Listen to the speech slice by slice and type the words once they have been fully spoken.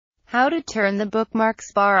How to turn the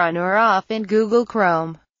bookmarks bar on or off in Google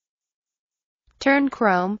Chrome. Turn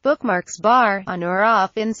Chrome bookmarks bar on or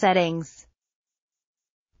off in Settings.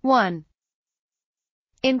 1.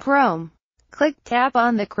 In Chrome, tap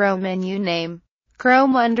on the Chrome menu name,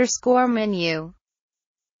 Chrome_menu.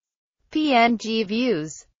 PNG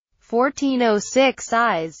Views. 1406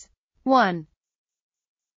 size. 1.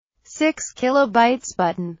 6 kilobytes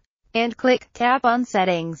button. And tap on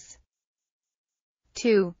Settings.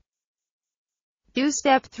 2. Do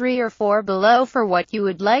step 3 or 4 below for what you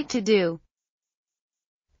would like to do.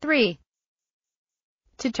 3.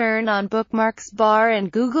 To turn on bookmarks bar in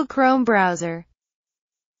Google Chrome browser.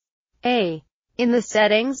 A. In the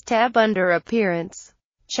Settings tab under Appearance,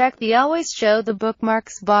 check the Always Show the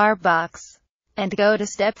Bookmarks bar box, and go to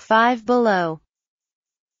step 5 below.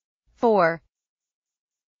 4.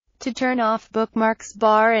 To turn off bookmarks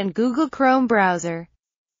bar in Google Chrome browser.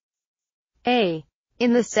 A.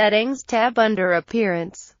 In the Settings tab under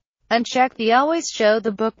Appearance, uncheck the Always Show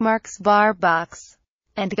the Bookmarks bar box,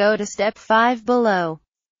 and go to step 5 below.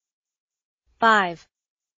 5.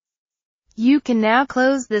 You can now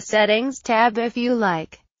close the Settings tab if you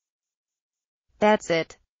like. That's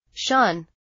it. Shawn.